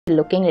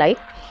looking like,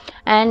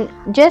 and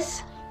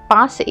just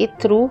pass it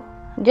through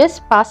this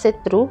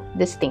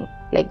thing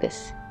like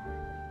this.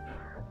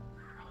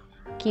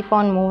 Keep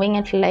on moving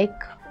it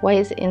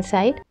likewise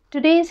inside.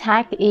 Today's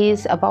hack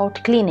is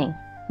about cleaning,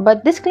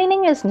 but this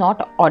cleaning is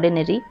not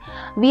ordinary.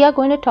 We are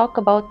going to talk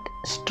about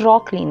straw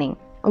cleaning.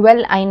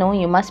 Well, I know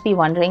you must be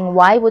wondering,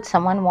 why would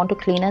someone want to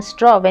clean a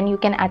straw when you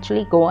can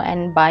actually go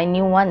and buy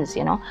new ones,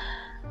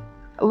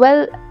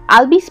 Well,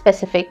 I'll be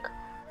specific.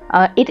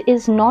 It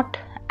is not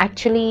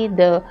actually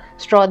the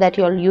straw that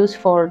you'll use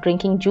for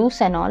drinking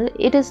juice and all.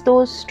 It is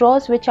those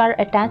straws which are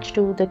attached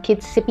to the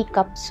kids' sippy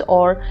cups,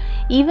 or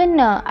even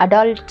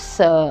adults.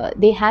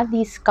 They have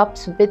these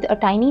cups with a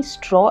tiny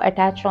straw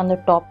attached on the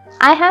top.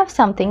 I have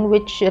something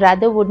which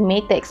rather would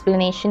make the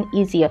explanation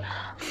easier.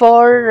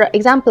 For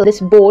example,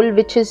 this bowl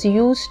which is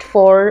used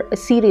for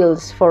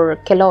cereals, for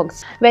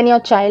Kellogg's. When your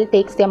child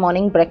takes their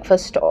morning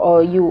breakfast,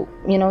 or you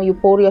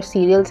pour your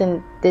cereals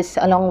in this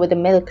along with the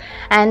milk,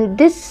 and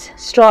this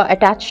straw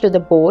attached to the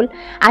bowl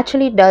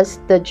actually does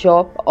the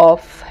job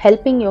of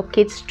helping your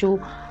kids to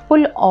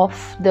pull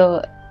off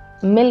the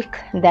milk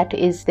that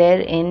is there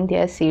in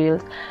their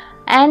cereals.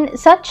 And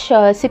such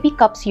sippy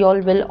cups you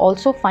all will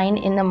also find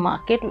in the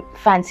market,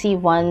 fancy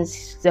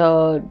ones,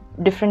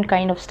 different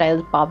kind of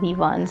styles, Barbie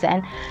ones,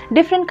 and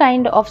different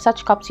kind of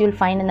such cups you'll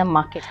find in the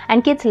market.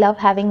 And kids love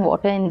having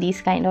water in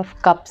these kind of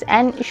cups,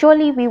 and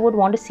surely we would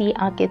want to see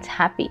our kids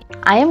happy.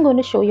 I am going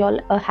to show you all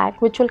a hack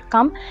which will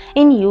come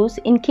in use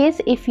in case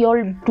if you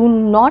all do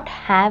not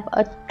have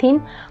a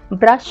thin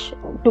brush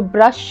to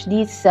brush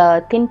these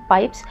thin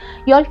pipes.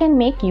 You all can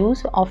make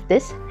use of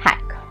this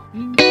hack.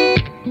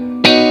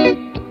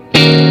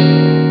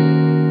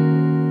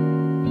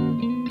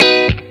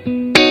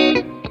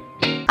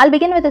 I'll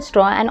begin with a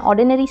straw, an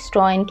ordinary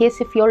straw, in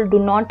case if you all do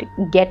not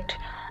get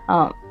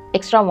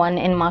extra one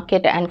in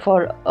market, and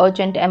for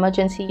urgent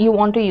emergency you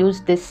want to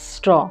use this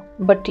straw,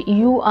 but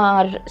you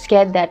are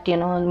scared that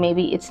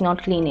maybe it's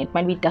not clean, it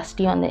might be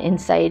dusty on the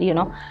inside.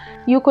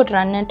 You could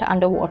run it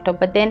underwater,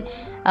 but then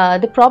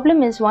the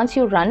problem is, once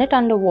you run it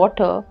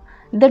underwater,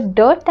 the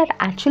dirt that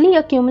actually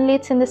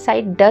accumulates in the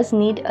side does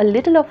need a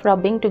little of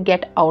rubbing to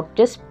get out.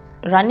 Just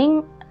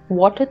running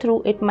water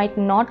through it might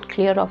not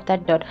clear off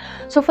that dirt.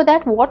 So for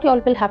that, what you all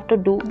will have to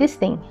do, this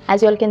thing,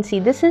 as you all can see,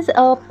 this is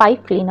a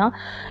pipe cleaner.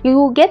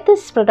 You get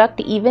this product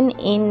even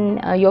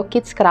in your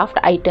kids' craft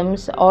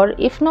items, or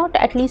if not,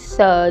 at least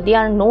they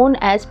are known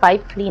as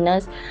pipe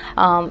cleaners,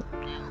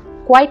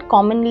 quite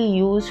commonly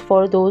used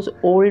for those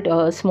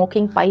old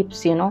smoking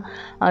pipes,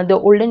 the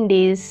olden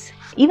days.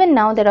 Even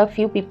now there are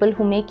few people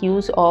who make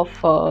use of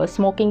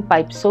smoking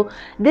pipes, so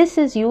this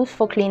is used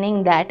for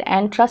cleaning that,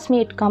 and trust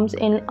me, it comes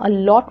in a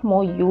lot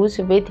more use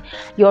with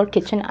your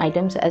kitchen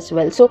items as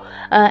well. So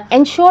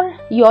ensure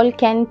you all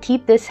can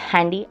keep this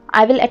handy.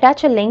 I will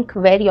attach a link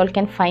where you all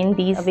can find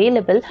these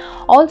available.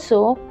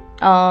 Also,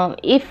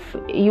 if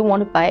you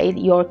want to buy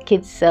your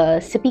kids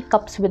sippy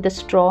cups with the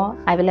straw,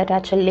 I will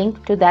attach a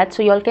link to that,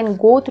 so you all can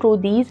go through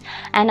these,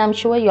 and I'm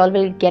sure you all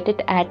will get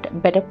it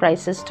at better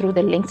prices through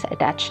the links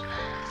attached.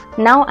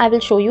 Now I will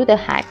show you the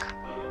hack.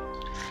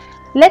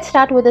 Let's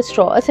start with a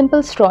straw, a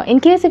simple straw. In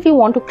case if you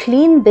want to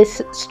clean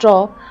this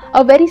straw,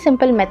 a very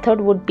simple method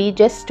would be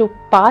just to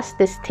pass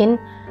this thin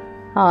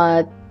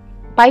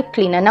pipe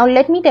cleaner. Now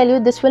let me tell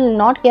you, this will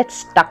not get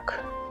stuck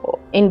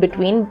in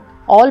between,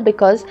 all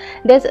because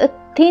there's a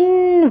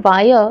thin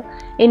wire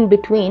in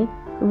between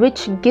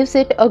which gives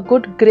it a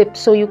good grip,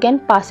 so you can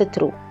pass it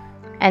through.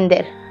 And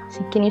there,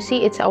 can you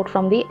see, it's out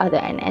from the other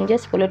end, and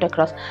just pull it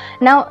across.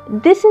 Now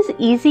this is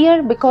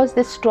easier because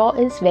this straw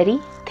is very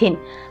thin,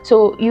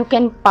 so you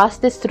can pass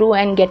this through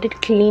and get it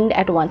cleaned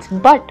at once.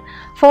 But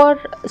for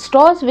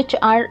straws which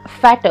are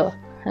fatter,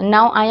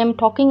 now I am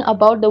talking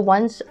about the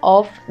ones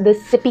of the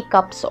sippy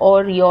cups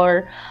or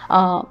your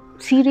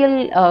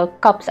cereal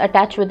cups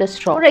attached with a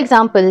straw. For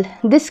example,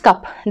 this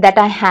cup that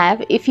I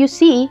have, if you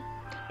see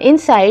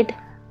inside,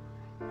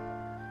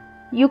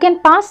 you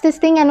can pass this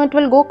thing and it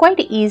will go quite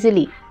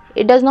easily.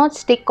 It does not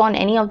stick on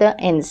any of the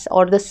ends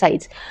or the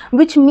sides,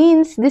 which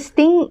means this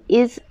thing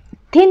is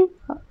thin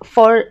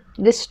for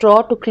this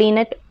straw to clean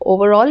it.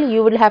 Overall,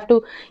 you will have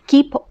to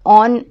keep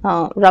on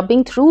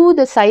rubbing through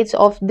the sides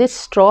of this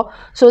straw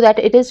so that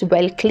it is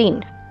well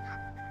cleaned.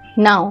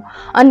 Now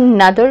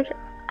another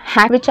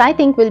hack which I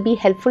think will be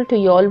helpful to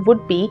you all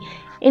would be,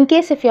 in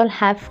case if you all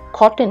have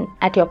cotton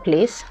at your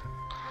place,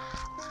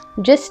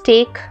 just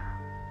take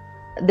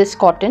this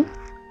cotton,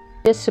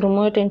 just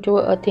remove it into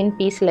a thin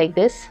piece like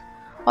this,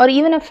 or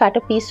even a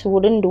fatter piece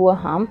wouldn't do a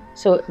harm.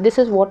 So this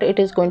is what it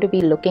is going to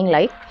be looking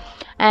like,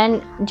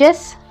 and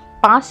just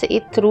pass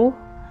it through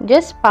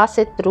this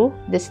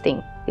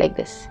thing like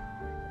this.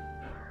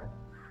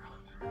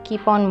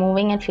 Keep on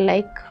moving it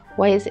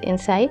likewise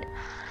inside,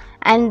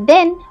 and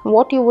then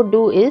what you would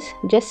do is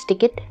just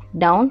stick it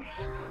down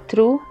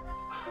through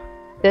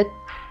the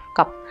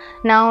cup.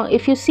 Now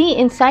if you see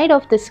inside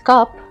of this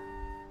cup,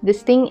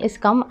 this thing is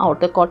come out,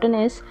 the cotton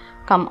is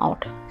come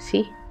out,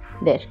 see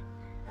there,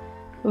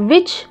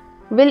 which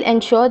will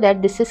ensure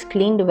that this is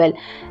cleaned well.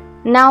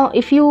 Now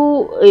if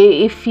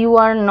you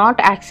are not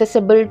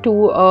accessible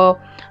to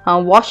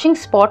a washing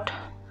spot,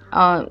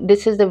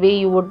 this is the way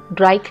you would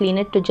dry clean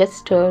it to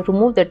just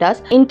remove the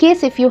dust. In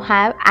case if you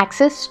have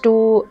access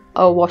to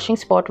a washing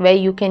spot where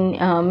you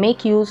can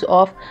make use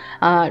of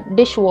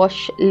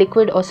dishwash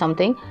liquid or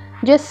something,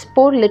 just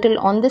pour little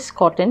on this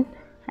cotton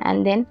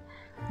and then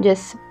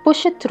just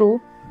push it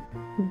through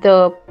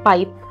the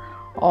pipe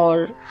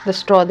or the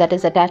straw that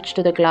is attached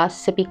to the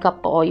glass sippy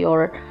cup or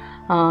your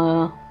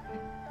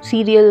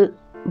cereal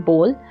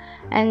bowl,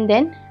 and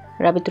then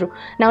rub it through.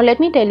 Now let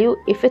me tell you,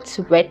 if it's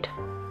wet,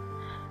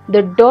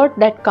 the dirt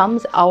that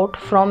comes out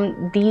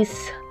from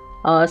these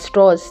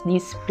straws,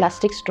 these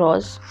plastic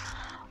straws,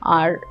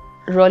 are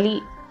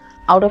really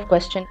out of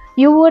question.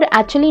 You would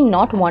actually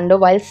not wonder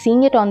while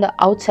seeing it on the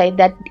outside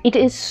that it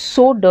is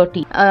so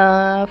dirty.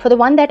 For the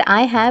one that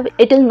I have,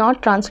 it is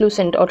not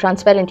translucent or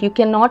transparent. You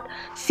cannot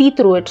see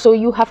through it, so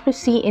you have to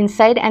see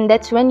inside, and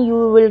that's when you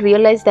will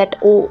realize that,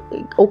 oh,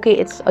 okay,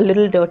 it's a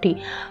little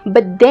dirty.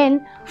 But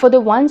then for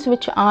the ones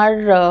which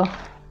are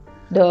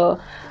the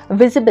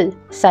visible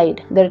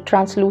side, the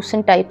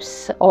translucent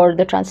types or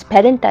the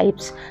transparent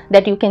types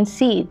that you can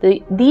see,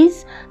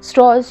 these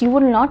straws, you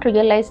will not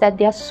realize that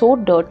they are so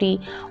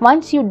dirty.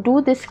 Once you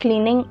do this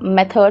cleaning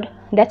method,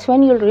 that's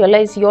when you'll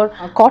realize your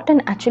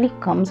cotton actually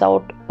comes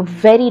out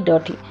very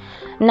dirty.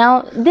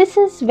 Now this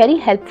is very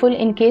helpful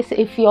in case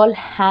if you all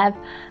have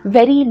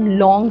very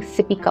long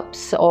sippy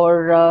cups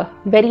or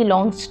very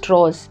long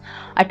straws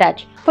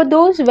attached. For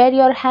those where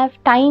you have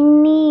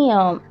tiny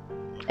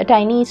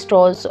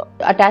straws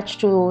attached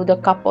to the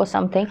cup or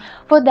something,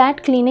 for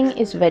that cleaning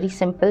is very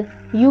simple.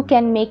 You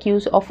can make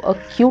use of a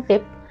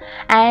Q-tip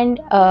and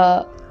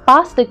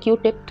pass the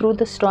Q-tip through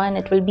the straw and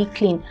it will be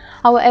clean.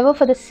 However,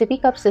 for the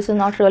sippy cups, this is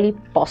not really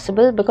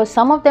possible because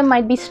some of them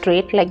might be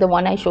straight like the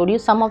one I showed you,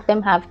 some of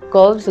them have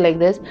curves like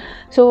this.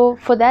 So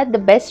for that, the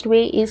best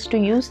way is to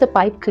use the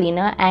pipe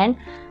cleaner, and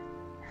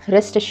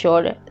rest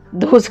assured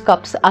those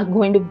cups are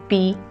going to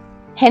be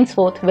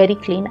henceforth very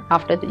clean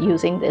after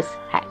using this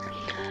hack.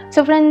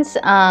 So friends,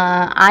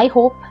 I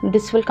hope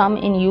this will come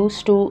in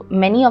use to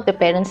many of the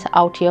parents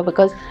out here,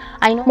 because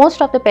I know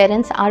most of the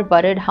parents are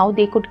worried how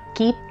they could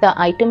keep the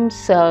items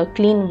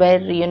clean, where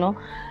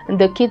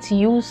the kids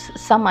use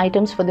some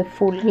items for the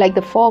food like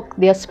the fork,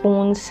 their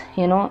spoons,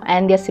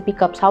 and their sippy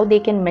cups, how they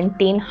can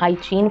maintain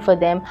hygiene for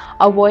them,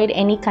 avoid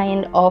any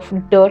kind of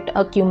dirt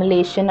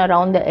accumulation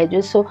around the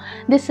edges. So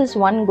this is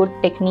one good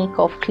technique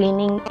of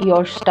cleaning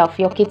your stuff,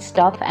 your kids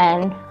stuff,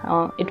 and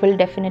it will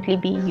definitely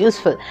be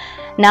useful.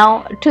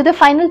 Now to the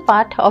final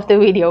part of the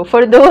video.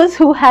 For those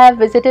who have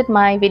visited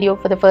my video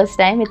for the first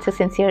time, it's a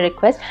sincere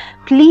request,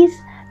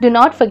 please do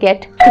not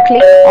forget to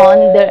click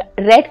on the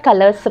red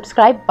color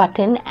subscribe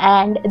button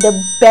and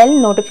the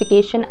bell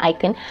notification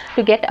icon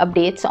to get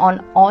updates on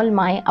all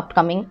my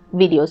upcoming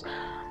videos.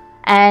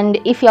 And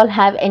if you all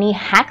have any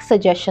hack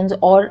suggestions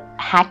or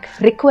hack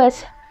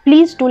requests,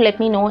 please do let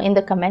me know in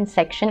the comment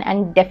section,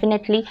 and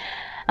definitely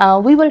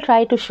we will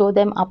try to show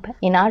them up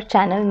in our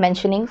channel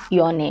mentioning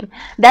your name.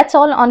 That's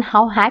all on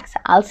How Hacks.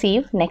 I'll see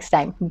you next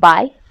time.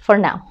 Bye for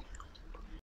now.